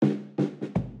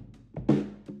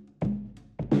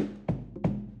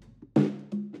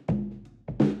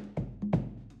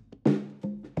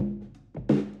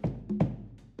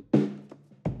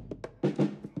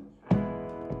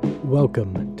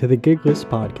Welcome to the Gig List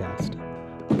Podcast,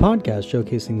 a podcast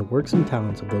showcasing the works and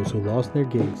talents of those who lost their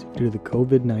gigs due to the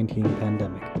COVID-19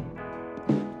 pandemic.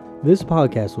 This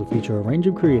podcast will feature a range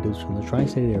of creatives from the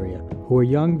tri-state area who are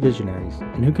young visionaries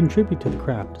and who contribute to the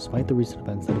craft despite the recent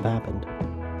events that have happened.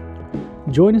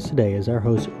 Join us today as our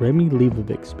host Remy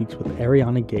Levovic speaks with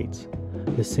Ariana Gates,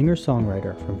 the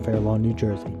singer-songwriter from Fair Lawn, New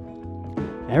Jersey.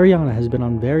 Ariana has been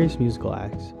on various musical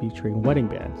acts featuring wedding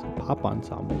bands and pop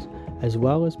ensembles, as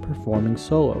well as performing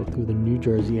solo through the New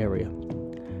Jersey area.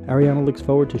 Ariana looks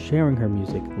forward to sharing her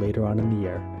music later on in the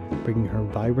year, bringing her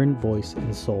vibrant voice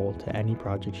and soul to any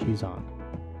project she's on.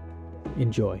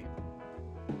 Enjoy.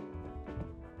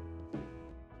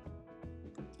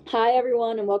 Hi,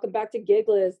 everyone, and welcome back to Gig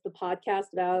List, the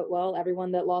podcast about,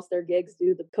 everyone that lost their gigs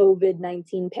due to the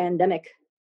COVID-19 pandemic.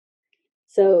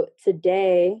 So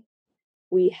today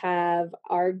we have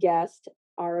our guest,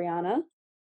 Ariana.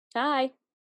 Hi.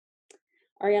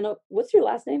 Ariana, what's your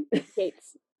last name?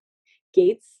 Gates.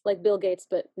 Gates? Like Bill Gates,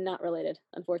 but not related,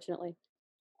 unfortunately.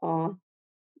 Aw,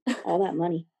 all that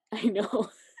money. I know.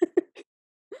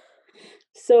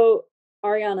 So,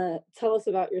 Ariana, tell us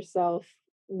about yourself.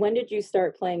 When did you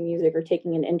start playing music or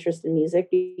taking an interest in music?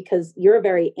 Because you're a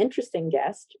very interesting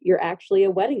guest. You're actually a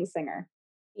wedding singer.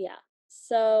 Yeah.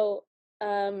 So,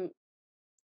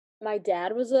 my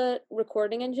dad was a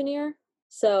recording engineer,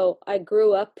 so I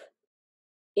grew up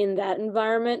in that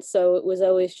environment, so it was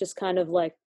always just kind of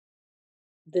like,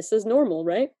 this is normal,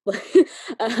 right?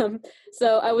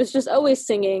 So I was just always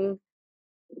singing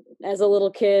as a little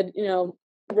kid,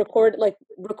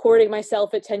 recording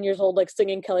myself at 10 years old, like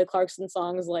singing Kelly Clarkson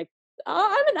songs, like,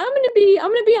 oh, I'm gonna be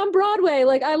on Broadway,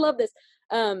 like I love this.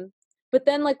 But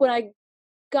then like when I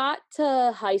got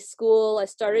to high school, I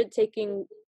started taking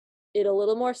it a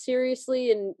little more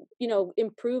seriously and,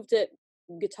 improved at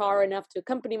guitar enough to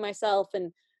accompany myself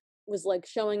and was like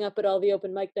showing up at all the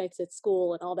open mic nights at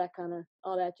school and all that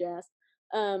jazz.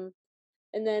 And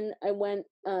then I went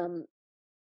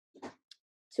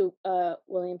to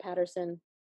William Patterson,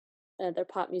 their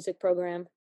pop music program,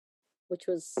 which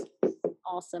was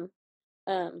awesome.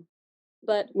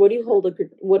 But What do you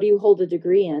hold a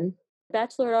degree in?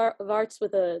 Bachelor of Arts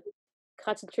with a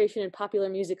concentration in popular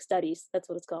music studies. That's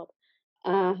what it's called.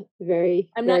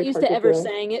 Very. I'm very not used to ever particular.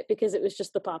 saying it because it was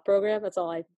just the pop program. That's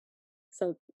all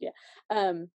so yeah.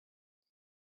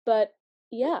 But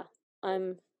yeah,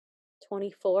 I'm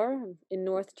 24. I'm in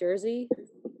North Jersey.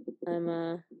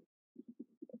 I'm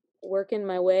working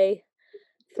my way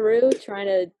through trying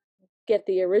to get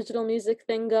the original music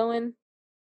thing going.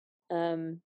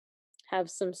 Have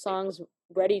some songs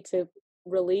ready to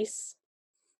release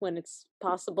when it's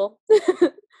possible.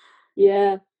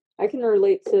 Yeah, I can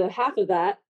relate to half of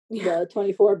that. Yeah. The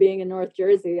 24 being in North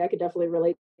Jersey, I could definitely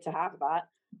relate to half of that.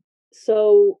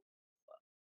 So,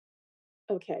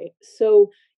 okay.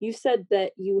 So you said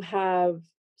that you have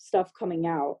stuff coming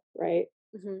out, right?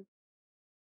 Mm-hmm.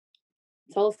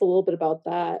 Tell us a little bit about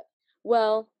that.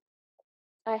 Well,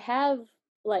 I have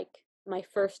like my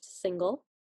first single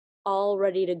all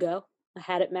ready to go. I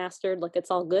had it mastered, like it's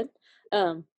all good.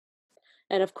 And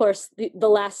of course, the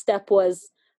last step was,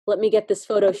 let me get this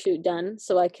photo shoot done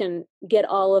so I can get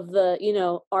all of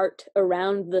the, art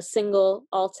around the single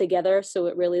all together so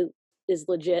it really is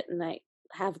legit and I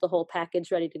have the whole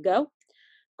package ready to go.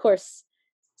 Of course,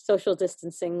 social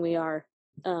distancing, we are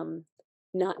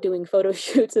not doing photo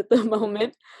shoots at the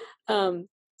moment.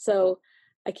 So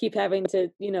I keep having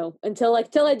to, until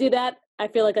I do that, I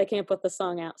feel like I can't put the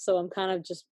song out. So I'm kind of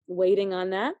just waiting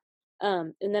on that.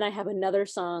 And then I have another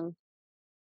song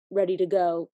ready to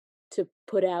go to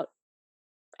put out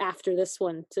after this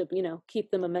one to, keep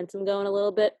the momentum going a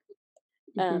little bit.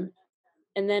 Mm-hmm.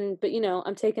 And then, but,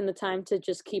 I'm taking the time to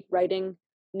just keep writing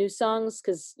new songs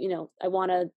because,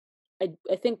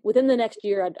 I think within the next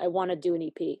year, I want to do an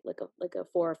EP, like a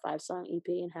 4 or 5 song EP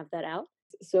and have that out.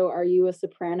 So are you a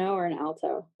soprano or an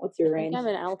alto? What's your range? I'm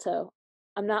an alto.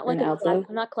 I'm not like alto? I'm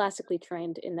not classically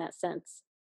trained in that sense.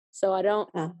 So I don't,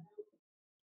 I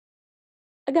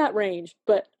got range,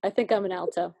 but I think I'm an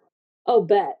alto. Oh,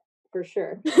 bet, for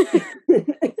sure.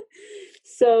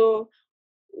 So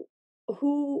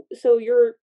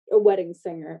you're a wedding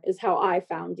singer is how I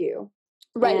found you.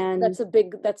 Right. And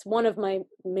that's one of my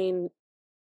main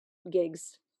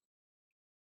gigs.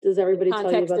 Does everybody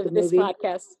tell you about the movie?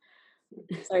 Podcast.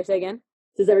 Sorry, say again?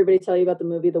 Does everybody tell you about the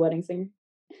movie, The Wedding Singer?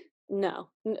 No.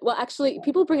 Well, actually,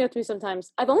 people bring it up to me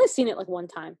sometimes. I've only seen it like one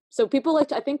time. So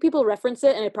I think people reference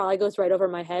it and it probably goes right over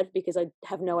my head because I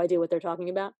have no idea what they're talking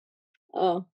about.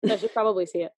 Oh. I should probably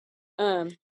see it.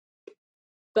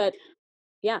 But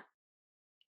yeah.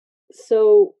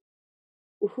 So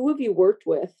who have you worked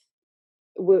with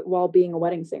while being a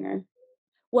wedding singer?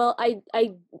 Well, I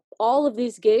all of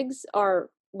these gigs are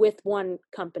with one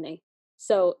company.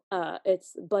 So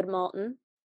it's Bud Malton.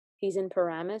 He's in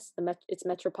Paramus. It's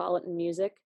Metropolitan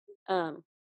Music. Um,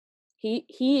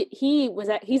 he's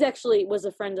actually was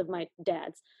a friend of my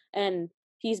dad's, and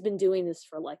he's been doing this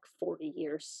for like 40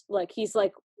 years. Like he's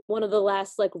like one of the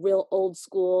last like real old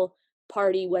school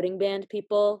party wedding band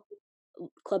people,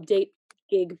 club date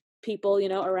gig people,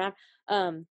 around.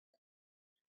 Um,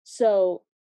 so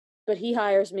but he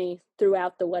hires me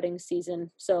throughout the wedding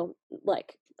season. So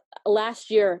like last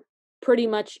year, pretty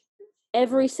much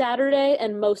every Saturday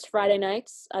and most Friday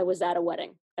nights, I was at a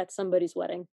wedding, at somebody's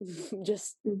wedding,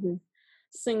 just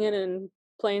singing and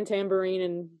playing tambourine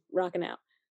and rocking out.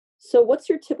 So what's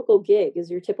your typical gig?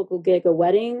 Is your typical gig a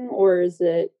wedding, or is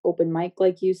it open mic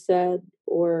like you said,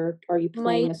 or are you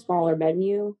playing My a smaller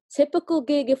venue? typical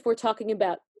gig, if we're talking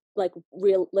about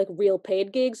real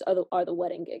paid gigs, are the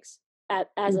wedding gigs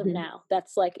as of now.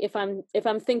 That's like if I'm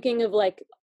thinking of like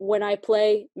when I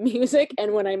play music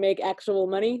and when I make actual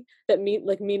money that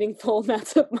meaningful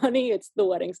amounts of money, it's the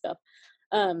wedding stuff.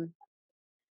 Um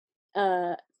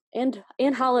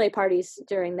and holiday parties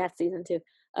during that season too.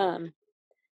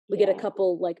 We get a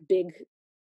couple like big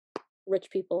rich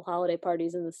people holiday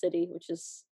parties in the city, which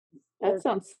is That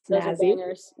sounds those are snazzy.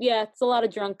 bangers. Yeah, it's a lot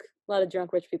of drunk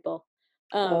rich people.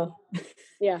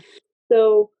 Yeah.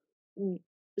 So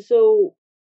so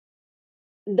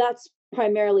that's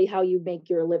primarily how you make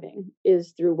your living,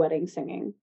 is through wedding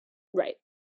singing. Right.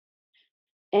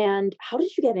 And how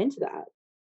did you get into that?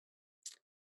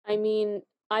 I mean,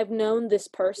 I've known this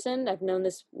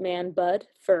man, Bud,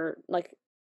 for like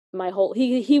my whole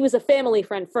he was a family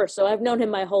friend first, so I've known him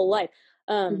my whole life.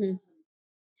 And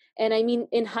I mean,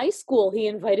 in high school, he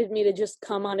invited me to just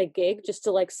come on a gig just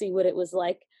to like see what it was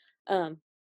like. Um,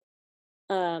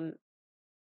 um,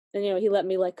 and he let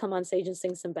me like come on stage and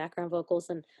sing some background vocals,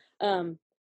 and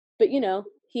but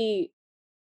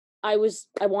I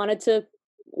wanted to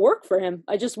work for him.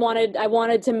 I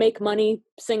wanted to make money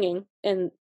singing,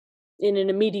 and in an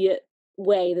immediate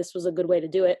way, this was a good way to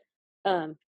do it.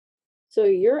 So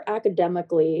you're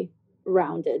academically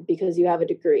rounded because you have a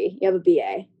degree, you have a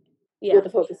BA with a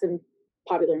focus in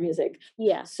popular music.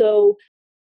 Yeah. So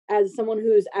as someone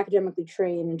who's academically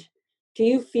trained, do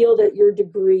you feel that your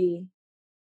degree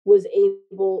was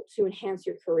able to enhance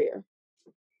your career?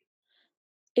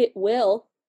 It will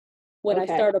when I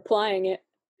start applying it.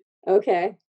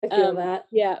 Okay. I feel that.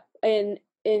 Yeah. And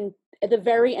at the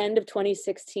very end of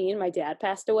 2016, my dad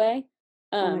passed away.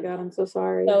 Oh my God, I'm so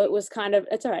sorry. So it was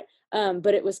it's all right.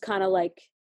 But it was kind of like,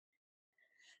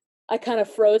 I kind of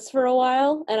froze for a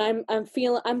while, and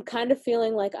I'm kind of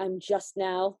feeling like I'm just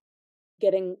now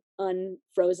getting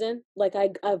unfrozen. Like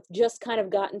I've just kind of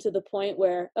gotten to the point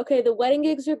where, okay, the wedding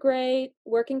gigs are great,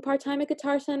 working part-time at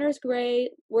Guitar Center is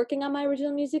great, working on my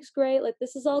original music's great, like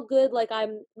this is all good, like I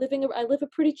live a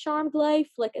pretty charmed life,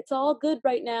 like it's all good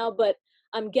right now, but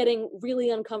I'm getting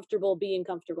really uncomfortable being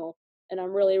comfortable, and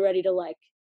I'm really ready to like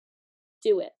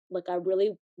do it. Like I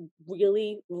really,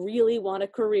 really, really want a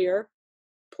career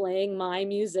playing my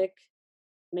music,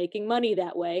 making money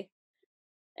that way.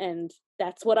 And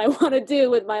that's what I want to do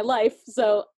with my life.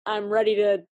 So I'm ready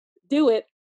to do it.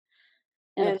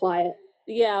 And apply it.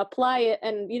 Yeah, apply it.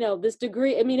 And, this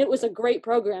degree, I mean, it was a great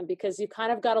program because you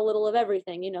kind of got a little of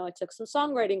everything. I took some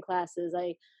songwriting classes.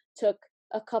 I took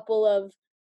a couple of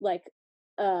like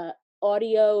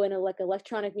audio and like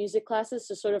electronic music classes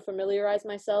to sort of familiarize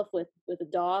myself with a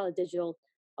DAW, a digital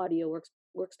audio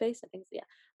workspace, I think. Yeah.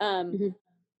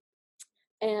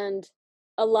 And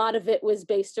a lot of it was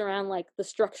based around like the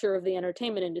structure of the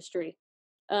entertainment industry.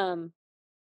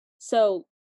 So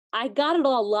I got it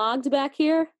all logged back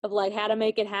here of like how to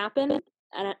make it happen.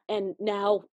 And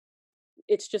now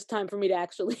it's just time for me to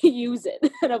actually use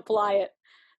it and apply it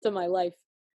to my life.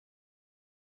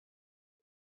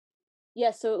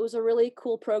 Yeah, so it was a really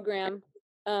cool program.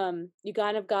 You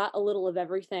kind of got a little of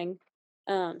everything.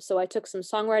 So I took some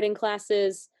songwriting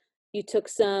classes. You took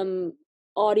some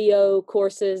audio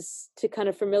courses to kind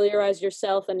of familiarize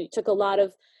yourself, and you took there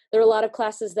were a lot of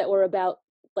classes that were about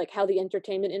like how the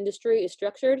entertainment industry is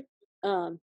structured.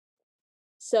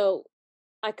 So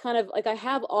I kind of like I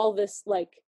have all this like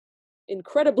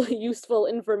incredibly useful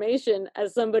information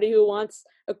as somebody who wants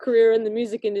a career in the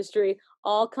music industry,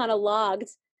 all kind of logged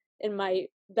in my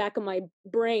back of my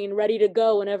brain, ready to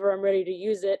go whenever I'm ready to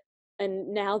use it.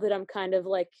 And now that I'm kind of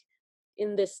like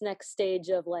in this next stage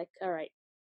of like, all right,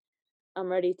 I'm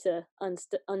ready to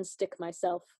unstick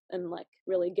myself and like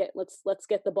really let's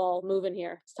get the ball moving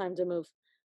here. It's time to move.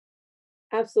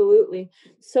 Absolutely.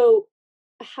 So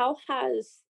how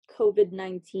has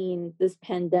COVID-19, this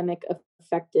pandemic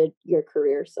affected your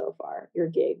career so far, your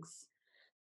gigs?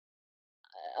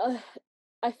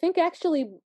 I think actually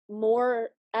more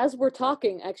as we're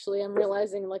talking, actually, I'm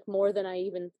realizing like more than I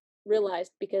even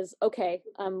realized because, okay,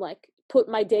 I'm like, put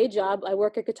my day job, I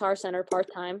work at Guitar Center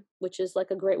part-time, which is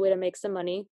like a great way to make some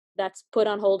money. That's put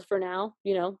on hold for now,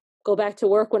 go back to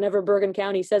work whenever Bergen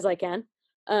County says I can.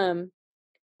 Um,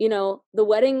 the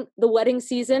wedding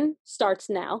season starts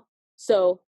now.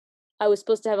 So I was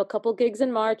supposed to have a couple gigs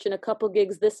in March and a couple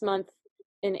gigs this month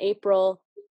in April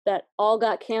that all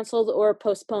got canceled or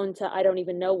postponed to I don't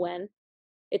even know when.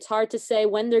 It's hard to say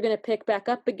when they're going to pick back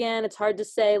up again. It's hard to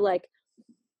say like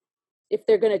if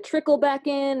they're going to trickle back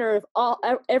in or if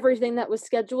everything that was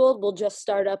scheduled will just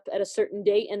start up at a certain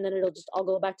date and then it'll just all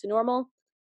go back to normal.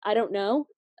 I don't know.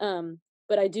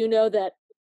 But I do know that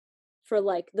for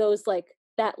like those like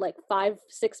that like 5-6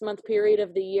 month period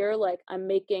of the year, like I'm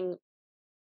making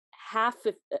half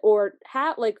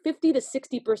like 50 to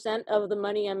 60% of the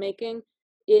money I'm making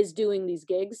is doing these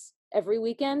gigs every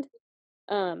weekend.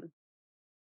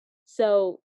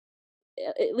 So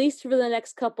at least for the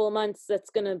next couple of months, that's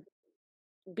gonna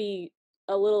be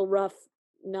a little rough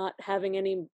not having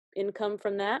any income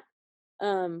from that.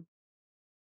 Um,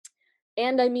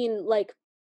 and I mean, like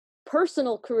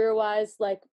personal career wise,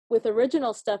 like with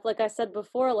original stuff, like I said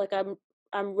before, like I'm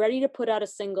ready to put out a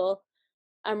single.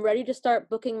 I'm ready to start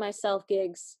booking myself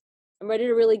gigs. I'm ready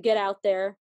to really get out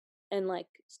there and like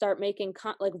start making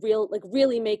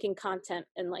really making content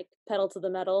and like pedal to the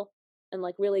metal and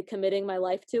like really committing my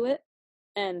life to it.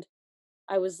 And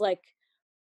I was like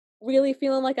really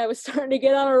feeling like I was starting to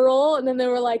get on a roll, and then they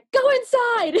were like, go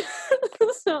inside.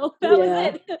 So that was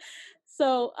it.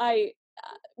 So I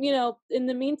in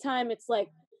the meantime, it's like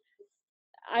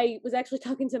I was actually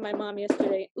talking to my mom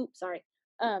yesterday. Oops, sorry.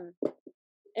 And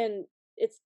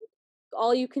it's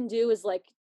all you can do is like,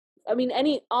 I mean,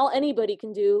 anybody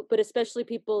can do, but especially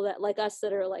people that like us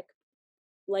that are like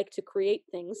to create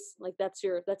things. Like that's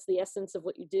the essence of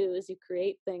what you do is you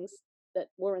create things that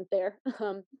weren't there.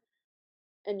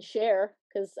 And share,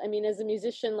 because I mean, as a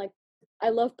musician, like I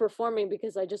love performing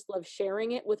because I just love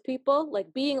sharing it with people. Like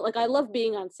I love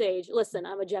being on stage. Listen,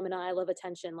 I'm a Gemini. I love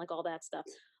attention, like all that stuff.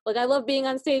 Like I love being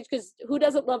on stage because who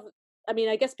doesn't love? I mean,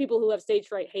 I guess people who have stage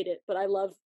fright hate it, but I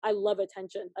love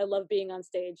attention. I love being on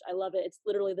stage. I love it. It's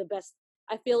literally the best.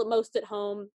 I feel it most at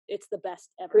home. It's the best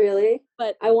ever. Really?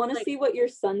 But I want to see what your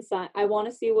sun sign, I want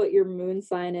to see what your moon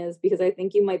sign is because I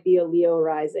think you might be a Leo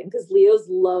rising because Leos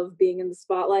love being in the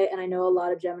spotlight. And I know a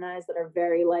lot of Geminis that are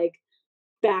very like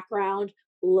background,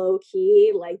 low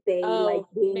key, like they like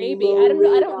being maybe. I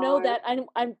don't know that.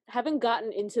 I haven't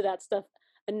gotten into that stuff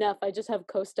enough. I just have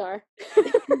co-star.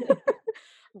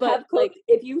 But like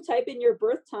if you type in your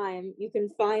birth time, you can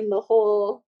find the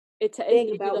whole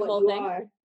thing about what you are.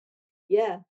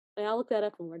 Yeah. And I'll look that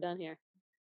up when we're done here.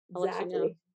 I'll Exactly. let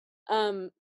you know.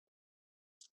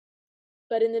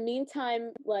 But in the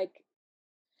meantime, like,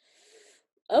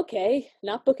 okay,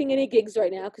 not booking any gigs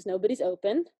right now because nobody's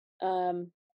open.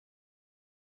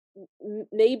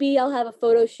 Maybe I'll have a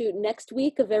photo shoot next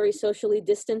week, a very socially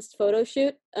distanced photo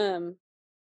shoot. And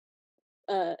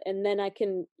then I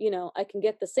can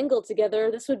get the single together.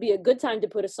 This would be a good time to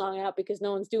put a song out because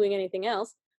no one's doing anything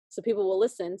else, so people will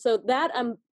listen. So that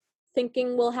I'm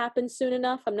thinking will happen soon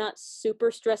enough. I'm not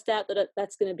super stressed out that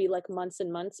that's going to be like months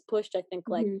and months pushed. I think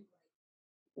like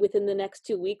within the next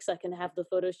 2 weeks I can have the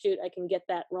photo shoot. I can get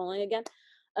that rolling again.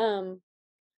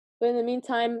 But in the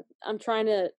meantime, I'm trying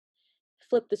to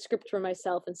flip the script for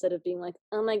myself instead of being like,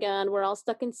 oh my God, we're all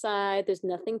stuck inside. There's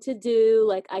nothing to do.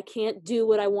 Like, I can't do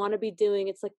what I want to be doing.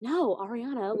 It's like, no,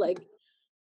 Ariana, like,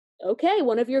 okay,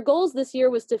 one of your goals this year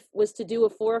was to do a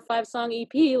 4 or 5 song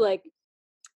EP. Like,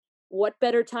 what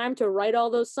better time to write all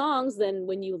those songs than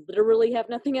when you literally have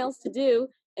nothing else to do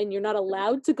and you're not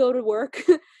allowed to go to work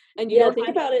and you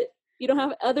don't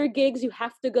have other gigs you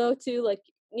have to go to, like,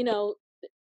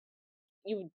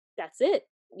 that's it.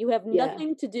 You have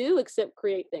nothing to do except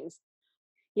create things.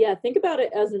 Yeah, think about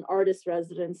it as an artist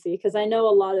residency because I know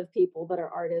a lot of people that are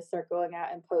artists are going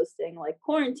out and posting like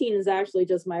quarantine is actually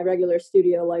just my regular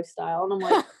studio lifestyle, and I'm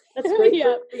like, that's great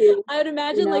for you. I would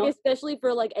imagine like especially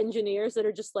for like engineers that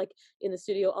are just like in the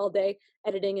studio all day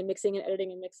editing and mixing and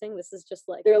editing and mixing. This is just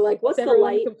like they're like, what's the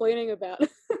light complaining about?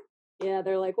 Yeah,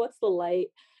 they're like, what's the light?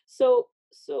 So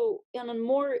on a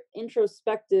more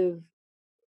introspective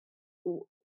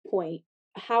point,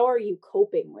 how are you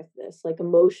coping with this, like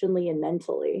emotionally and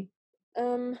mentally?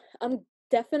 I'm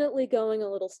definitely going a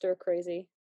little stir crazy,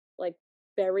 like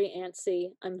very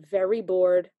antsy. I'm very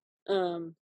bored.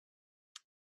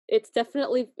 It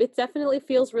definitely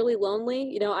feels really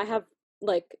lonely. I have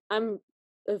like, I'm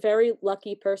a very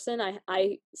lucky person.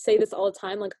 I say this all the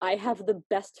time, like, I have the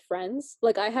best friends.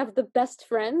 Like, I have the best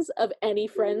friends of any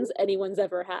friends anyone's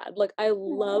ever had. Like, I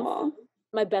love Aw.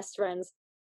 my best friends.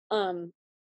 And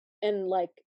like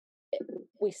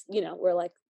we're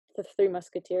like the Three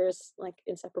Musketeers, like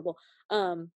inseparable.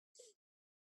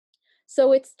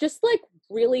 So it's just like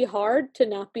really hard to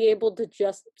not be able to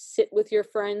just sit with your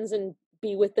friends and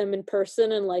be with them in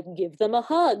person and like give them a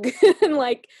hug and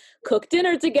like cook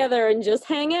dinner together and just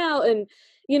hang out. And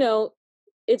you know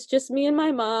it's just me and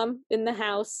my mom in the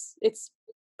house. It's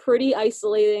pretty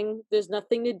isolating. There's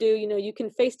nothing to do. You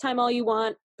can FaceTime all you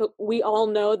want, but we all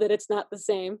know that it's not the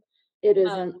same. It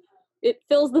isn't. It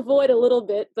fills the void a little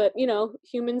bit, but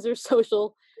humans are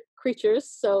social creatures,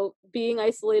 so being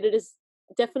isolated is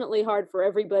definitely hard for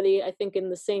everybody, I think,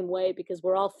 in the same way, because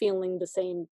we're all feeling the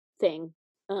same thing.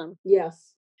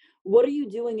 Yes. What are you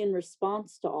doing in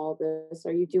response to all this?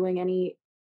 Are you doing any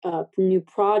new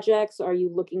projects? Are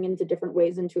you looking into different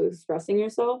ways into expressing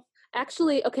yourself?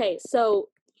 Actually, okay, so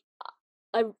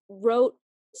I wrote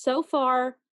so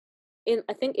far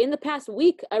I think in the past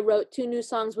week, I wrote 2 new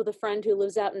songs with a friend who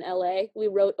lives out in LA. We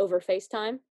wrote over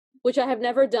FaceTime, which I have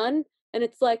never done. And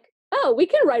it's like, oh, we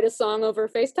can write a song over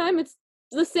FaceTime. It's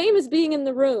the same as being in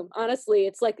the room. Honestly,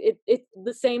 it's like it's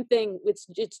the same thing. It's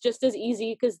just as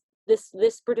easy, because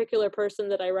this particular person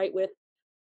that I write with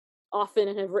often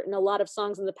and have written a lot of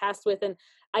songs in the past with, and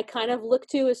I kind of look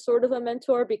to as sort of a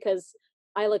mentor, because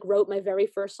I like wrote my very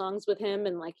first songs with him,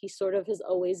 and like he sort of has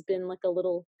always been like a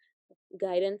little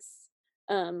guidance.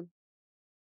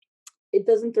 It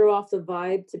doesn't throw off the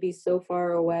vibe to be so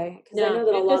far away, because I No, know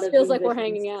that a it lot just of feels like we're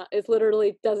musicians. hanging out. It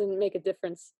literally doesn't make a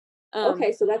difference.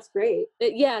 Okay, so that's great.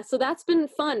 Yeah, so that's been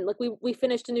fun. Like we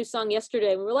finished a new song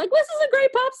yesterday. We were like, this is a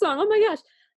great pop song. Oh my gosh.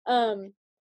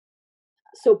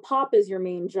 So pop is your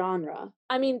main genre.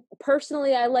 I mean,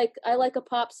 personally, I like a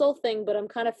pop soul thing, but I'm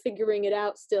kind of figuring it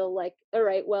out still. Like, all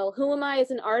right, well, who am I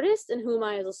as an artist and who am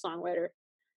I as a songwriter?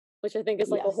 Which I think is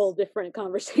like a whole different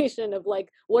conversation of like,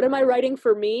 what am I writing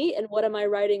for me and what am I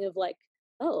writing of like,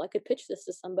 oh, I could pitch this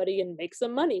to somebody and make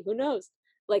some money. Who knows?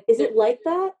 Like, Is it like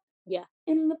that yeah,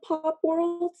 in the pop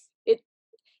world?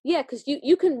 yeah, because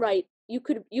you can write. You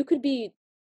could be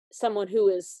someone who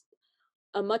is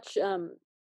a much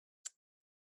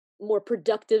more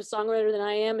productive songwriter than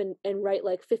I am, and write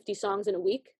like 50 songs in a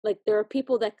week. Like, there are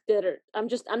people that are, I'm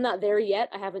not there yet.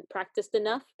 I haven't practiced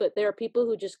enough, but there are people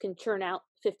who just can churn out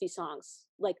 50 songs.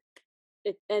 Like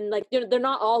and like they're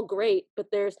not all great, but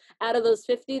there's, out of those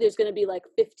 50, there's going to be like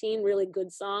 15 really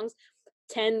good songs,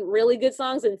 10 really good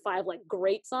songs, and 5 like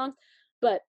great songs.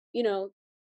 But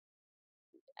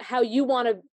how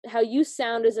you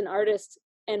sound as an artist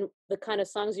and the kind of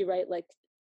songs you write, like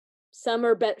some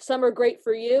are great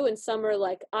for you, and some are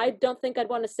like, I don't think I'd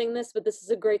want to sing this, but this is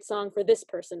a great song for this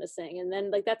person to sing. And then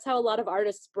like that's how a lot of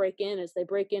artists break in, as they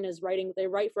break in as writing. They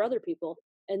write for other people,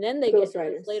 and then they get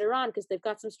Ghostwriters later on because they've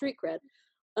got some street cred.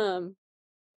 Do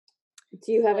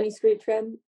you have any street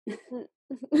cred?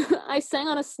 I sang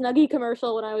on a Snuggie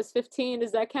commercial when I was 15.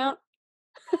 Does that count?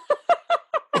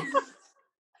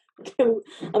 I'm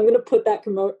gonna put that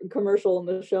commercial in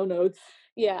the show notes.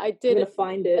 Yeah, I did. I'm gonna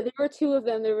find it. There were 2 of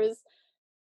them.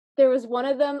 There was one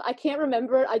of them, I can't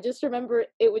remember. I just remember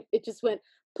it just went,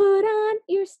 put on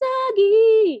your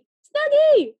Snuggie,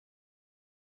 Snuggie.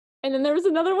 And then there was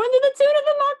another one to the tune of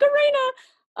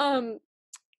the Macarena.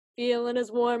 Feeling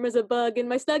as warm as a bug in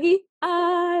my Snuggie.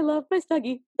 I love my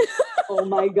Snuggie. Oh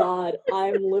my God,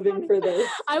 I'm living for this.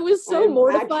 I was so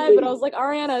mortified, but I was like,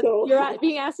 Ariana, you're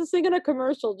being asked to sing in a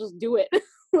commercial. Just do it.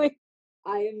 Like,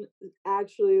 I am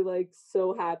actually like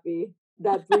so happy.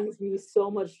 That brings me so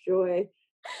much joy.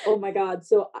 Oh my God.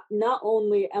 So not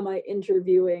only am I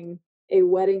interviewing a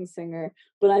wedding singer,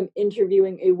 but I'm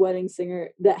interviewing a wedding singer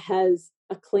that has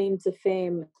a claim to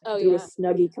fame through a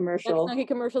Snuggie commercial. That Snuggie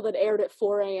commercial that aired at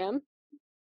 4 a.m.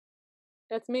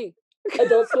 That's me.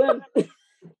 Adult Swim.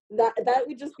 that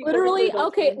would just be literally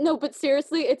okay. No, but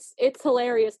seriously, it's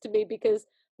hilarious to me, because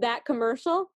that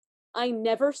commercial, I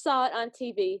never saw it on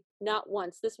TV, not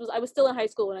once. I was still in high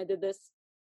school when I did this.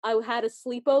 I had a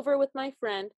sleepover with my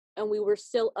friend, and we were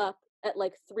still up at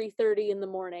like 3:30 in the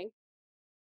morning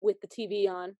with the TV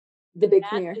on. The big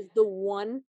premiere. That is the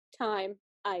one time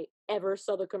I ever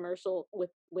saw the commercial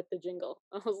with the jingle.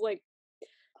 I was like,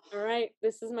 all right,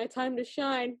 this is my time to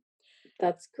shine.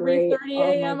 That's great. 3:30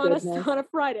 a.m. on a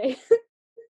Friday.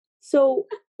 So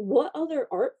what other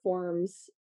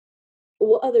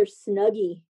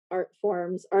Snuggie art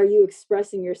forms are you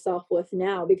expressing yourself with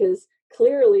now? Because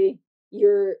clearly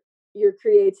your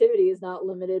creativity is not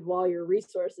limited, while your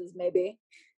resources may be.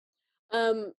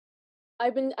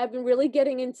 I've been really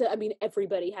getting into, I mean,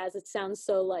 everybody has, it sounds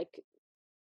so like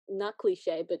not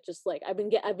cliche, but just like I've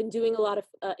been doing a lot of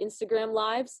Instagram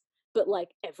lives, but like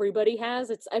everybody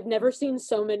has. I've never seen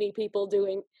so many people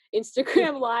doing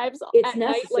Instagram lives It's at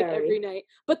night, like every necessary. night.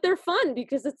 But they're fun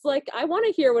because it's like I want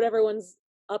to hear what everyone's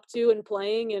up to and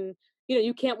playing, and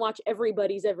you can't watch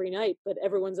everybody's every night, but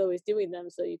everyone's always doing them,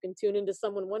 so you can tune into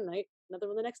someone one night, another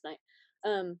one the next night.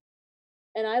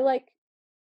 And I like,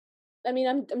 I mean,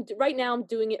 I'm right now I'm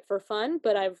doing it for fun,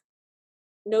 but I've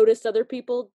noticed other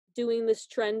people doing this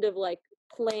trend of like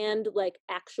planned like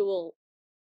actual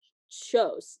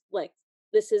shows. Like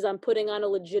I'm putting on a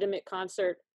legitimate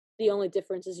concert. The only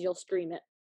difference is you'll stream it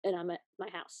and I'm at my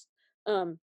house.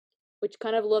 Which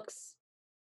kind of looks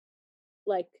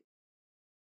like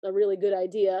a really good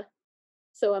idea.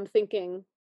 So I'm thinking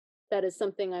that is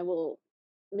something I will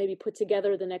maybe put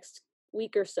together the next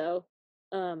week or so.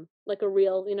 Like a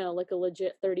real, like a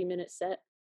legit 30-minute set,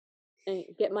 and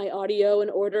get my audio in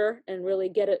order and really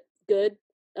get it good.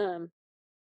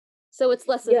 So it's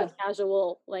less of a Yes,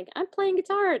 casual, like, I'm playing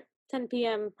guitar at 10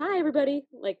 p.m. Hi, everybody.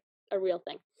 Like a real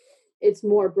thing. it's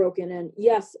more broken in.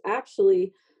 Yes,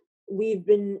 actually, we've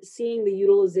been seeing the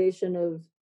utilization of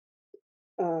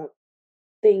uh,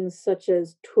 things such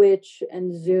as Twitch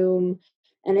and Zoom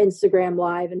and Instagram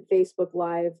Live and Facebook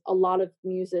Live. A lot of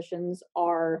musicians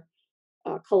are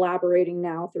collaborating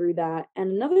now through that.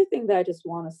 And another thing that I just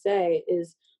want to say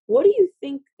is, what do you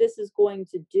think this is going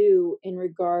to do in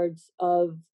regards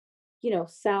of,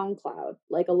 SoundCloud?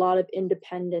 Like, a lot of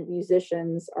independent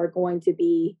musicians are going to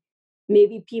be,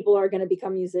 maybe people are going to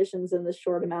become musicians in this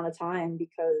short amount of time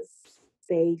because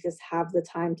they just have the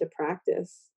time to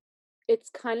practice.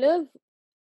 It's kind of,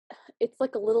 it's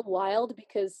like a little wild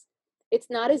because it's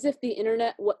not as if the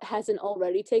internet hasn't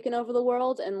already taken over the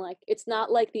world. And like, it's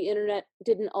not like the internet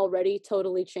didn't already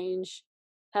totally change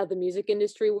how the music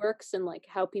industry works and like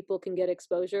how people can get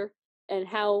exposure, and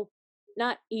how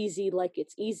not easy, like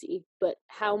it's easy, but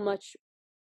how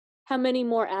many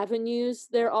more avenues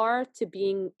there are to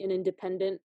being an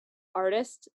independent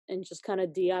artist and just kind of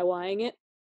DIYing it.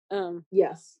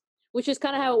 Yes. Which is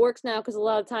kind of how it works now, because a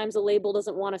lot of times a label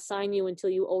doesn't want to sign you until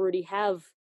you already have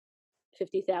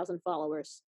 50,000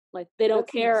 followers. Like they don't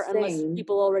That's care unless insane.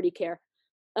 people already care.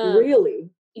 Um, Really?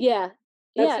 yeah,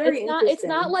 That's yeah. It's very not. It's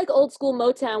not interesting. like old school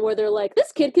Motown where they're like,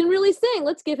 this kid can really sing.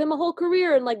 Let's give him a whole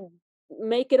career and like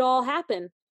make it all happen.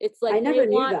 It's like I they never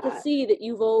knew want to that. see that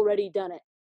you've already done it.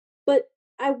 But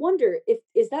I wonder, if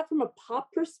is that from a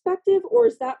pop perspective, or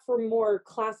is that for more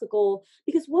classical?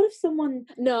 Because No, I'm what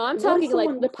if talking like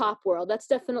someone the pop world. That's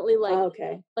definitely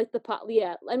okay, like the pop.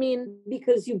 Yeah, I mean,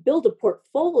 because you build a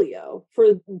portfolio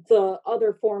for the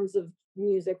other forms of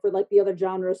music, for like the other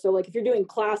genres. So like if you're doing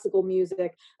classical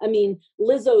music, I mean,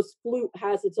 Lizzo's flute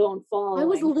has its own I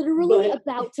was following, literally but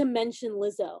about to mention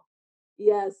Lizzo.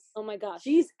 yes, Oh my gosh,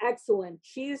 she's excellent.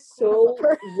 She's I love so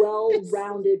her. well It's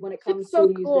rounded when it it's comes to so a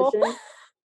cool. musician.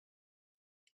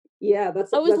 Yeah,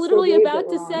 that's I was that's the literally wave that about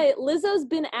we're to on. say Lizzo's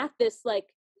been at this like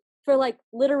for like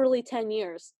literally 10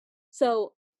 years.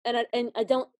 So, and I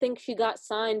don't think she got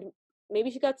signed.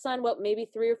 Maybe she got signed maybe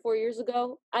 3 or 4 years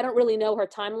ago. I don't really know her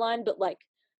timeline, but like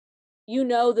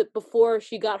that before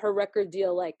she got her record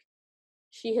deal, like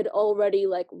she had already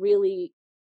like really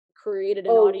created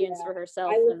an Oh audience yeah, for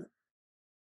herself. I li- And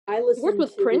I she worked listened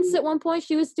with Prince to at one point.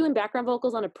 She was doing background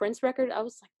vocals on a Prince record. I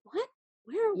was like, what?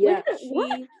 yeah,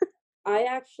 What? I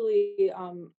actually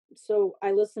so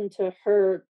I listened to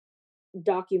her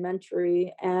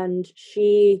documentary, and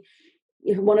she,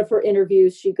 one of her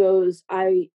interviews, she goes,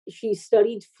 she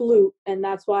studied flute, and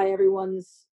that's why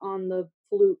everyone's on the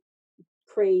flute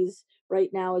craze right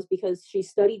now, is because she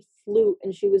studied flute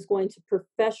and she was going to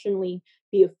professionally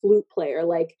be a flute player.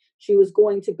 Like, she was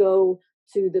going to go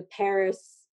to the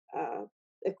Paris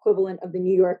equivalent of the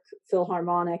New York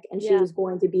Philharmonic, and she Yeah. was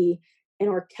going to be an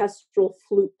orchestral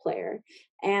flute player.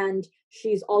 And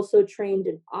she's also trained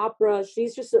in opera.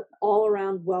 She's just an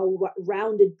all-around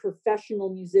well-rounded professional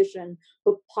musician,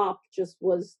 but pop just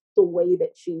was the way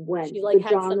that she went, She like the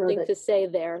had genre something that, to say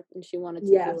there and she wanted to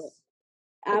do it. yes,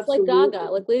 It's like Gaga.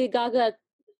 absolutely. Like Lady Gaga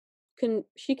can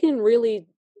really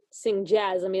sing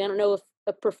jazz. I mean, I don't know if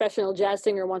a professional jazz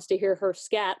singer wants to hear her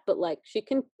scat, but like she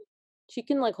can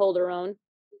like hold her own,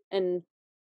 and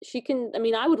she can, I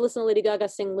mean, I would listen to Lady Gaga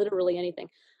sing literally anything.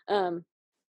 Um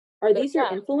Are but these your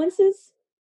yeah, influences?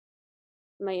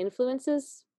 my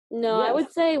influences? No, I Yes.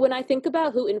 would say when I think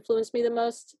about who influenced me the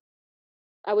most,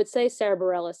 I would say Sarah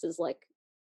Bareilles is like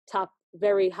top,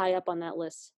 very high up on that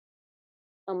list.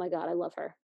 Oh my god, I love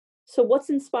her. So what's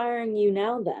inspiring you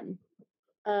now then?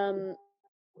 Um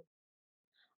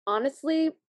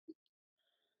honestly,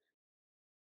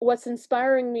 what's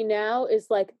inspiring me now is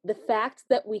like the fact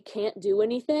that we can't do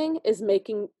anything is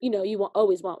making,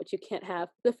 always want what you can't have.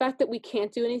 The fact that we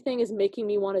can't do anything is making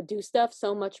me want to do stuff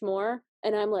so much more.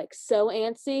 And I'm like so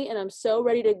antsy and I'm so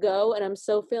ready to go. And I'm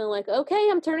so feeling like, okay,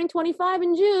 I'm turning 25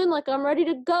 in June. Like I'm ready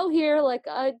to go here. Like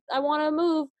I want to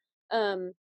move.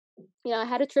 I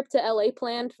had a trip to LA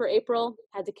planned for April,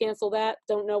 had to cancel that.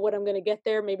 Don't know what I'm going to get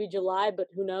there. Maybe July, but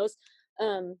who knows?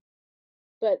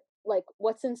 But like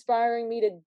what's inspiring me to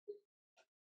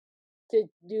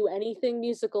do anything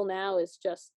musical now is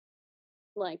just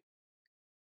like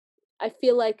I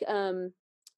feel like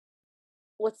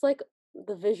what's like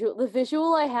the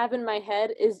visual I have in my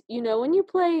head is when you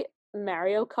play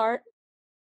Mario Kart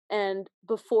and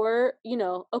before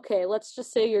okay, let's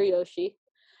just say you're Yoshi,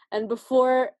 and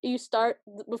before it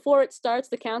starts,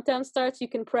 the countdown starts, you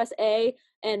can press A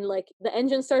and like the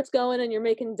engine starts going and you're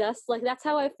making dust. Like that's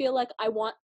how I feel like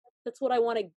that's what I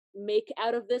want to make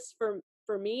out of this for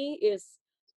me is,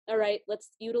 all right, let's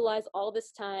utilize all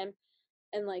this time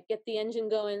and like get the engine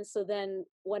going so then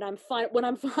when I'm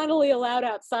finally allowed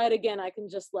outside again, I can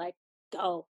just like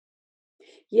go.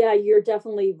 Yeah, you're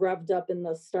definitely revved up in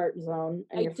the start zone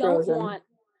and you're frozen.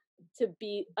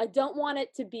 I don't want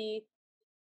it to be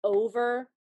over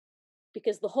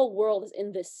because the whole world is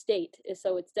in this state.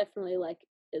 So it's definitely like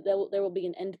there will be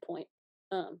an end point.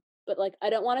 But like I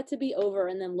don't want it to be over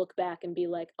and then look back and be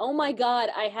like, oh my God,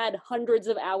 I had hundreds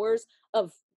of hours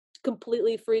of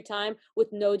completely free time with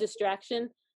no distraction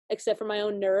except for my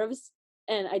own nerves,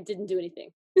 and I didn't do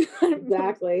anything.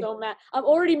 Exactly. I'm so mad. I'm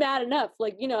already mad enough.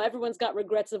 Like, everyone's got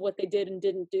regrets of what they did and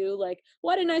didn't do. Like,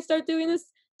 why didn't I start doing this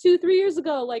 2-3 years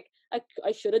ago? Like,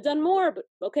 I should have done more, but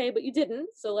okay, but you didn't.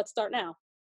 So let's start now.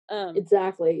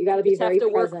 Exactly. You got to be very present. You just have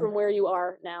to present. work from where you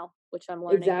are now, which I'm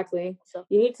learning. Exactly. So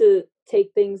you need to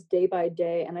take things day by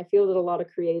day. And I feel that a lot of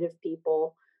creative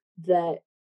people, that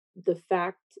the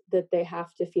fact that they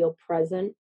have to feel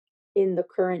present in the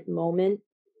current moment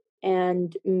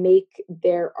and make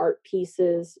their art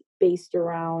pieces based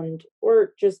around,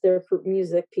 or just their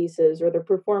music pieces or their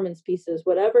performance pieces,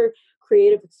 whatever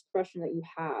creative expression that you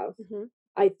have,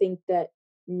 I think that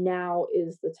now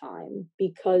is the time,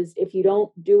 because if you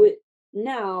don't do it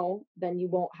now, then you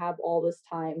won't have all this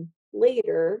time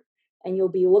later and you'll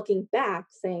be looking back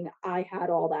saying, I had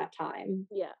all that time.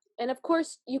 Yeah. And of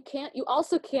course you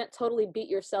also can't totally beat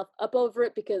yourself up over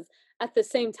it, because at the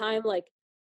same time, like,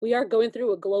 we are going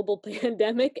through a global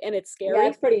pandemic and it's scary. Yeah,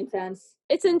 it's pretty intense.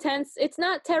 It's intense. It's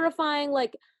not terrifying.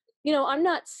 Like, I'm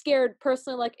not scared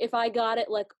personally. Like if I got it,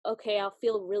 like, okay, I'll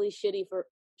feel really shitty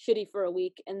for a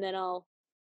week and then I'll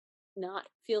not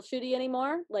feel shitty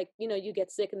anymore. Like, you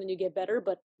get sick and then you get better,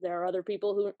 but there are other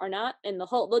people who are not. And the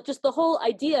whole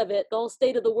idea of it, the whole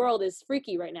state of the world is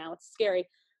freaky right now. It's scary.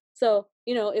 So,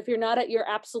 if you're not at your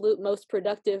absolute most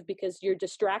productive because you're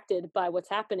distracted by what's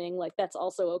happening, like that's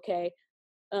also okay.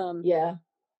 Yeah.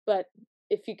 But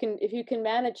if you can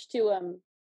manage to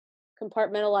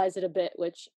compartmentalize it a bit,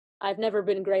 which I've never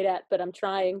been great at, but I'm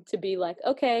trying to be like,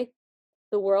 okay,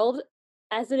 the world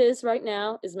as it is right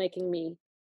now is making me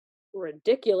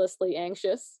ridiculously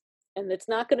anxious, and it's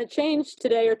not going to change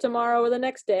today or tomorrow or the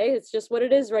next day. It's just what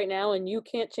it is right now, and you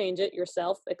can't change it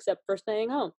yourself except for staying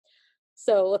home.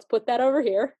 So let's put that over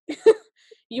here.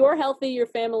 You're healthy, your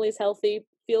family's healthy,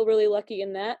 feel really lucky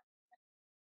in that.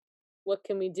 What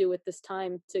can we do with this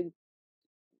time to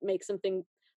make something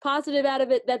positive out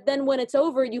of it, that then when it's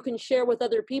over you can share with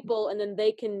other people and then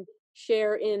they can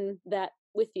share in that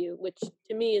with you, which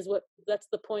to me is that's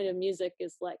the point of music,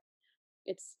 is like,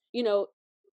 it's,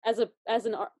 as a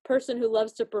person who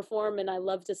loves to perform and I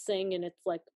love to sing, and it's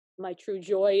like my true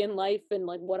joy in life and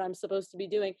like what I'm supposed to be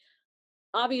doing.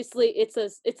 Obviously it's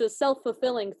a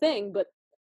self-fulfilling thing, but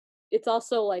it's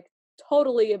also like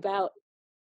totally about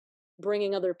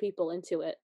bringing other people into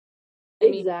it.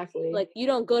 Exactly. Like, you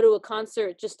don't go to a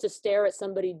concert just to stare at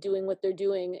somebody doing what they're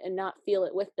doing and not feel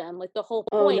it with them. Like the whole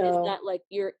point is that like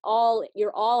you're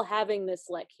all having this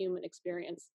like human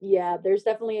experience. Yeah,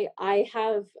 I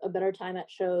have a better time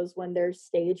at shows when there's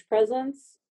stage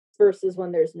presence versus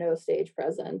when there's no stage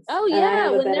presence. Oh yeah,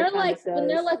 when they're like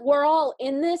we're all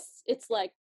in this, it's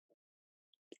like,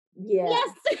 yeah. Yes.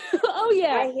 Oh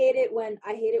yeah. I hate it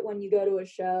when you go to a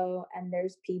show and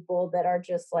there's people that are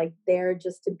just like there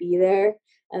just to be there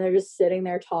and they're just sitting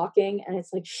there talking, and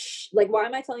it's like, shh, like, why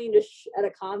am I telling you to shh at a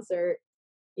concert?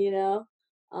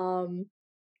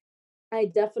 I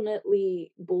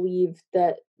definitely believe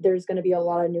that there's going to be a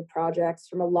lot of new projects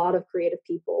from a lot of creative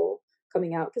people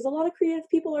coming out, because a lot of creative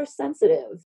people are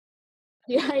sensitive.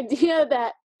 The idea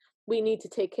that we need to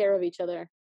take care of each other,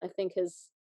 I think, has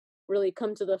really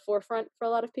come to the forefront for a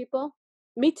lot of people.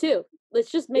 Me too.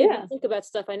 It's just made me Yeah. think about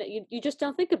stuff I know you just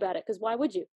don't think about it, because why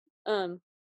would you? Um,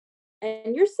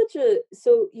 And you're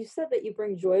so you said that you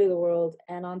bring joy to the world.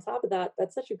 And on top of that,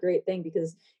 that's such a great thing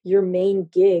because your main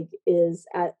gig is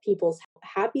at people's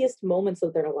happiest moments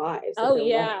of their lives, at oh their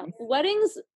yeah, weddings.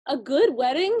 weddings. A good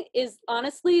wedding is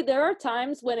honestly, there are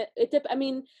times when I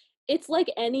mean, it's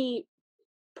like any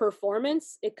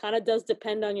performance. It kind of does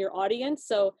depend on your audience.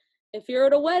 So if you're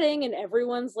at a wedding and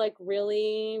everyone's like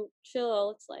really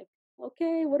chill, it's like,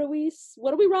 okay, what are we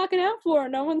rocking out for?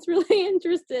 No one's really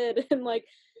interested. And like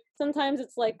sometimes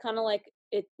it's like kind of like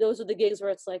it those are the gigs where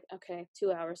it's like, okay,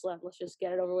 2 hours left, let's just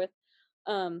get it over with.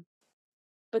 um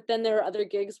but then there are other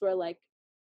gigs where like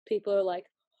people are like,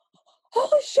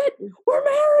 holy shit, we're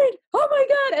married, oh my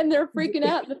god, and they're freaking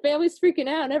out, the family's freaking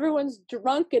out, and everyone's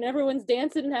drunk and everyone's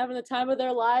dancing and having the time of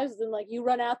their lives. And like you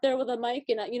run out there with a mic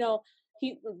and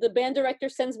the band director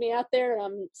sends me out there and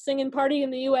I'm singing Party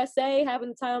in the USA, having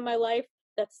the time of my life.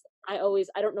 I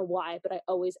don't know why, but I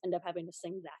always end up having to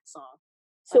sing that song.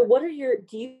 So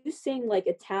do you sing like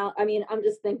Italian? I mean, I'm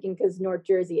just thinking because North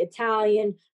Jersey,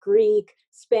 Italian, Greek,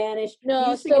 Spanish. Do No,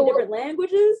 you sing in so different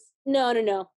languages?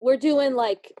 no, we're doing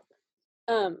like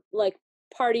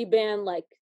party band, like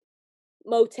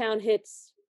Motown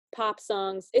hits, pop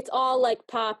songs. It's all like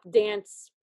pop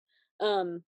dance.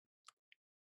 um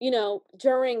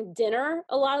During dinner,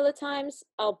 a lot of the times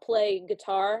I'll play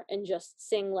guitar and just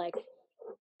sing like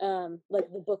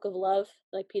the Book of Love,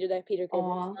 like Peter Gabriel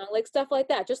Aw. song, like stuff like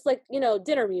that, just like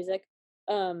dinner music.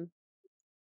 um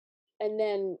and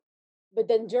then but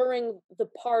then during the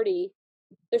party,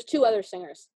 there's two other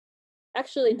singers,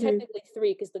 actually Mhm. technically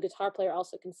three, because the guitar player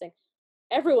also can sing.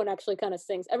 Everyone actually kind of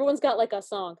sings, everyone's got like a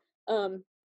song. um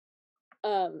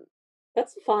um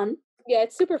That's fun. yeah,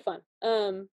 it's super fun.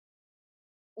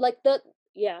 Like the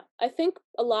Yeah, I think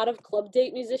a lot of club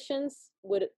date musicians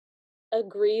would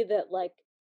agree that like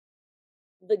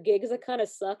the gigs that kind of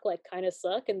suck,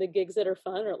 and the gigs that are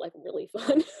fun are like really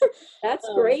fun. That's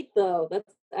um great though.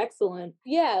 That's excellent.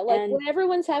 yeah, like And when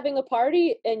everyone's having a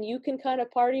party and you can kind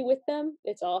of party with them,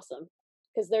 it's awesome,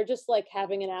 because they're just like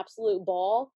having an absolute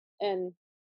ball, and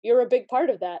you're a big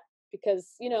part of that,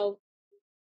 because the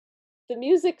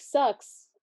music sucks.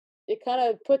 It kind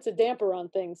of puts a damper on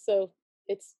things, so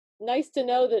it's nice to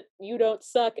know that you don't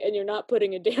suck and you're not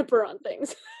putting a damper on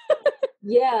things.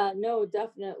 yeah, no,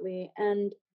 definitely.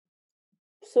 And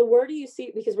so where do you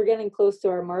see, because we're getting close to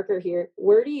our marker here,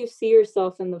 where do you see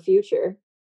yourself in the future?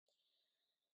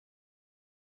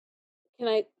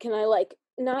 Can I like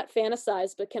not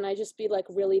fantasize, but can I just be like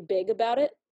really big about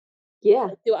it? Yeah.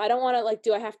 Like, do I don't want to like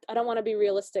do I don't want to be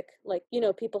realistic. Like,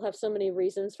 people have so many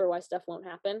reasons for why stuff won't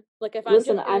happen. Like if I'm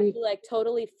Listen, just gonna I'm be like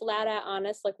totally flat out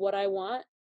honest, like what I want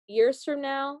years from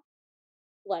now,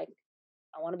 like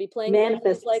I want to be playing venues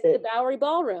manifest like the it. Bowery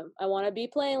Ballroom. I want to be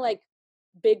playing like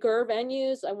bigger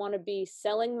venues. I want to be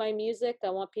selling my music. I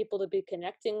want people to be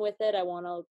connecting with it. I want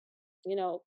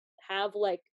to, have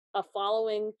like a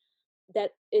following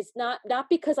that is not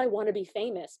because I want to be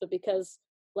famous, but because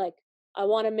like I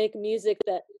want to make music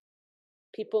that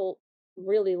people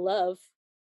really love,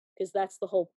 because that's the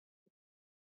whole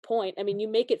point. I mean, you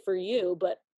make it for you,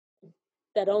 but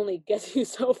that only gets you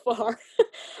so far.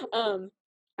 um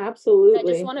I just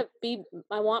Absolutely. want to be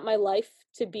I want my life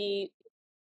to be,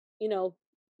 you know,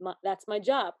 that's my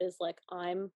job, is like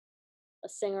I'm a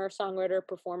singer, songwriter,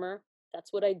 performer.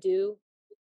 That's what I do.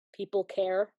 People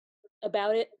care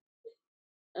about it.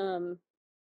 Um,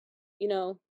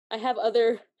 I have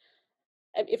other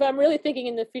if I'm really thinking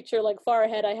in the future, like far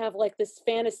ahead, I have like this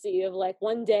fantasy of like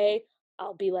one day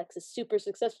I'll be like a super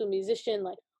successful musician,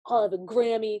 like I'll have a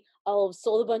Grammy, I'll have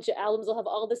sold a bunch of albums, I'll have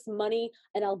all this money,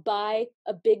 and I'll buy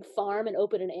a big farm and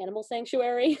open an animal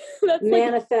sanctuary.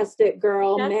 Manifest it,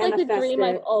 girl. That's like a Manifest dream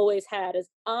I've it. always had, is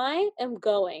I am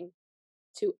going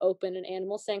to open an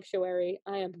animal sanctuary.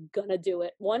 I am gonna do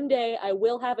it. One day I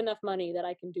will have enough money that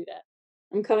I can do that.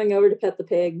 I'm coming over to pet the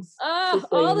pigs, Ah, just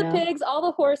so all you the know. pigs, all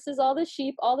the horses, all the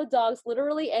sheep, all the dogs,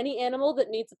 literally any animal that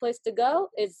needs a place to go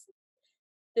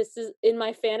this is in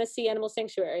my fantasy animal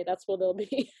sanctuary. That's where they'll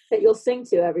be. That you'll sing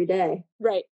to every day.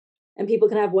 Right. And people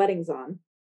can have weddings on.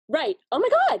 Right. Oh my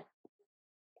God.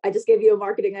 I just gave you a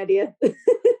marketing idea.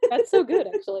 That's so good,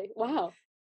 actually. Wow.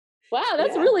 Wow,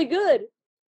 that's Yeah. really good.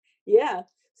 Yeah.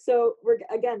 So we're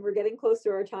getting close to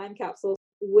our time capsule.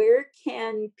 Where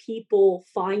can people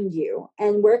find you?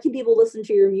 And where can people listen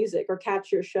to your music or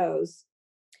catch your shows?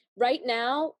 Right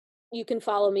now, you can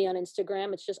follow me on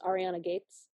Instagram. It's just Ariana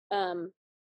Gates.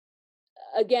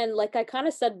 Again, like I kind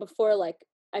of said before, like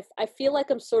I feel like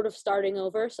I'm sort of starting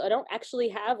over, so I don't actually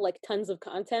have like tons of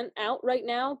content out right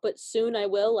now, but soon I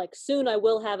will. Like soon I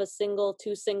will have a single,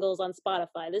 2 singles on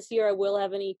Spotify. This year I will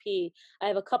have an EP. I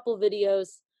have a couple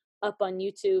videos up on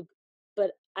YouTube,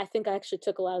 but I think I actually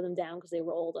took a lot of them down because they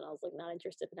were old and I was like not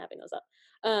interested in having those up.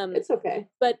 It's okay.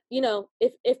 But you know,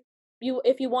 if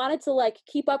you wanted to like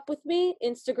keep up with me,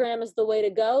 Instagram is the way to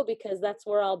go, because that's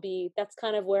where I'll be. That's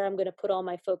kind of where I'm going to put all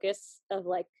my focus of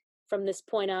like from this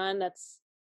point on. That's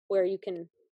where you can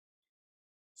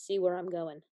see where I'm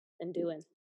going and doing.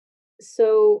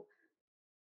 So,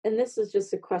 and this is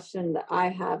just a question that I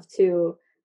have too.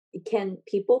 Can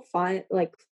people find,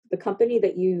 like, the company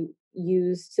that you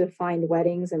use to find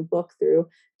weddings and book through,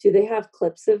 do they have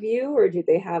clips of you, or do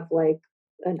they have like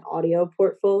an audio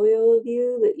portfolio of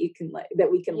you that you can like, that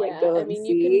we can like go I and mean,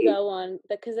 you can see? go on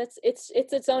because it's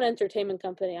its own entertainment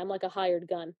company. I'm like a hired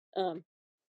gun.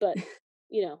 But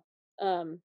you know,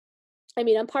 I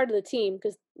mean, I'm part of the team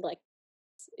because like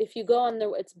if you go on there,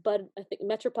 it's I think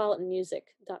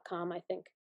metropolitanmusic.com, I think.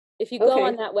 If you go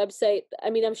on Okay, that website,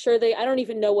 I mean, I'm sure I don't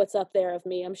even know what's up there of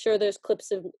me. I'm sure there's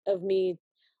clips of me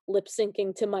lip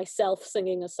syncing to myself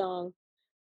singing a song.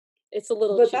 It's a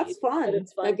little but cheap, that's but fun.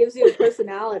 it's fun. That gives you a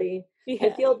personality. I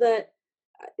Yeah. feel that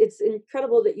it's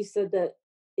incredible that you said that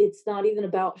it's not even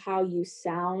about how you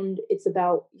sound, it's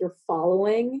about your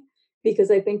following. Because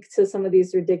I think to some of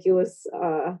these ridiculous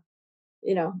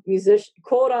musician,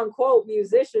 quote unquote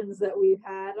musicians that we've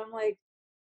had, I'm like,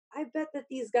 I bet that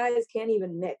these guys can't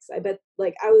even mix. I bet,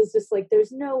 like, I was just like,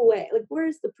 there's no way. Like,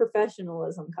 where's the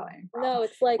professionalism coming from? No,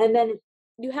 it's like And then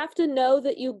you have to know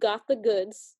that you got the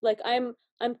goods. Like I'm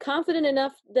confident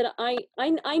enough that I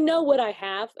know what I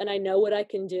have and I know what I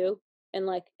can do. And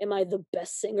like, am I the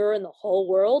best singer in the whole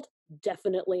world?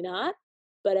 Definitely not.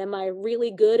 But am I really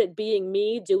good at being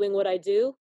me, doing what I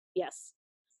do? Yes.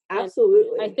 And I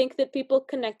absolutely, think that people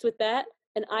connect with that.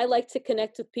 And I like to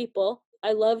connect with people.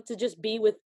 I love to just be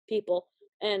with people.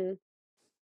 And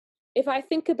if I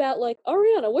think about like,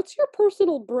 Ariana, what's your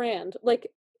personal brand?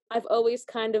 Like, I've always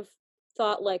kind of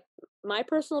thought like my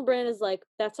personal brand is like,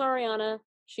 that's Ariana.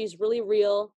 She's really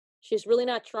real. She's really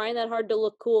not trying that hard to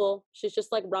look cool. She's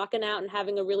just like rocking out and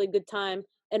having a really good time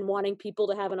and wanting people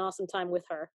to have an awesome time with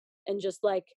her, and just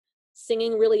like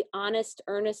singing really honest,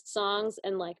 earnest songs,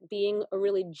 and like being a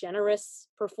really generous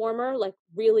performer, like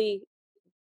really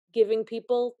giving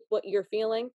people what you're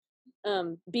feeling.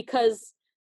 Because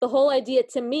the whole idea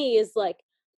to me is like,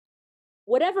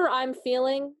 whatever I'm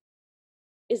feeling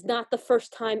is not the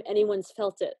first time anyone's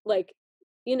felt it. Like,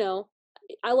 you know,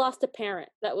 I lost a parent.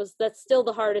 That's still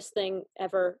the hardest thing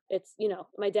ever. It's,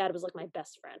 my dad was like my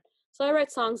best friend. So I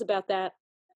write songs about that,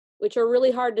 which are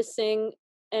really hard to sing,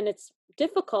 and it's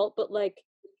difficult, but like,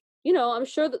 I'm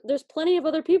sure that there's plenty of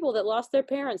other people that lost their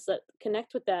parents that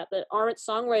connect with that aren't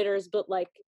songwriters, but like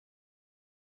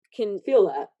can feel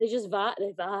that. they just vibe.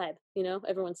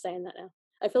 Everyone's saying that now.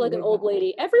 I feel like They an old vibe.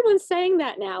 lady. Everyone's saying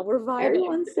that now. We're vibing.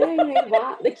 Everyone's saying they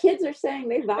vibe. The kids are saying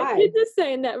they The vibe. kids are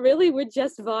saying that. Really, we're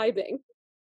just vibing.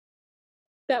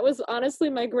 That was honestly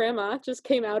my grandma just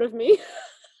came out of me.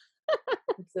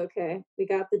 It's okay. We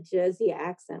got the Jersey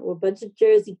accent. We're a bunch of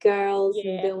Jersey girls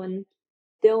and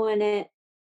doing it.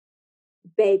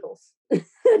 Bagels.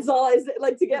 That's all I say.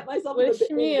 Like, to get myself in With the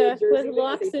schmear, Jersey with thing, I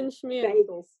lox say and schmear.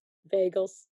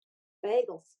 bagels.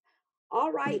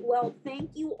 All right. Well,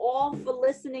 thank you all for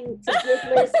listening to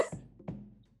Gigless.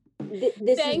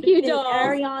 This Thank has you, been dolls.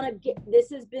 Ariana.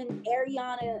 This has been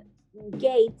Ariana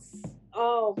Gates.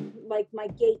 Oh, like my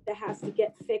gate that has to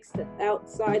get fixed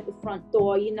outside the front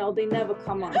door. They never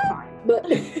come on time. But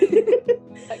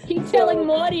I keep telling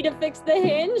Morty to fix the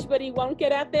hinge, but he won't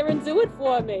get out there and do it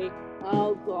for me.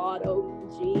 Oh God, oh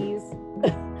jeez.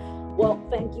 Well,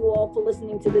 thank you all for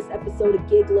listening to this episode of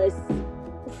Gigless.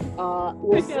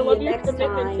 We'll see you next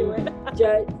time.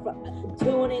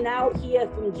 Tuning out here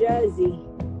from Jersey.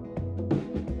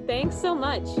 Thanks so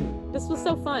much. This was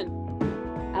so fun.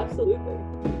 Absolutely.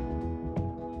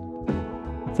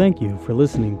 Thank you for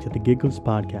listening to the Gigless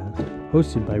Podcast,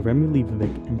 hosted by Remy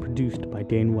Levovic and produced by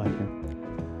Dane Wagner.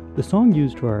 The song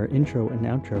used for our intro and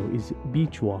outro is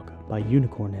Beach Walk by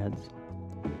Unicorn Heads.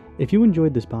 If you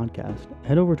enjoyed this podcast,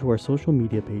 head over to our social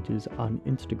media pages on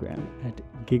Instagram at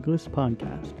Gigless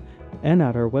Podcast and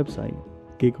at our website,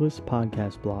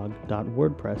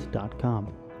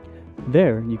 giglesspodcastblog.wordpress.com.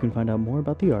 There, you can find out more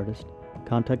about the artist,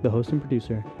 contact the host and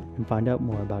producer, and find out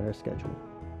more about our schedule.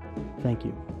 Thank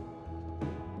you.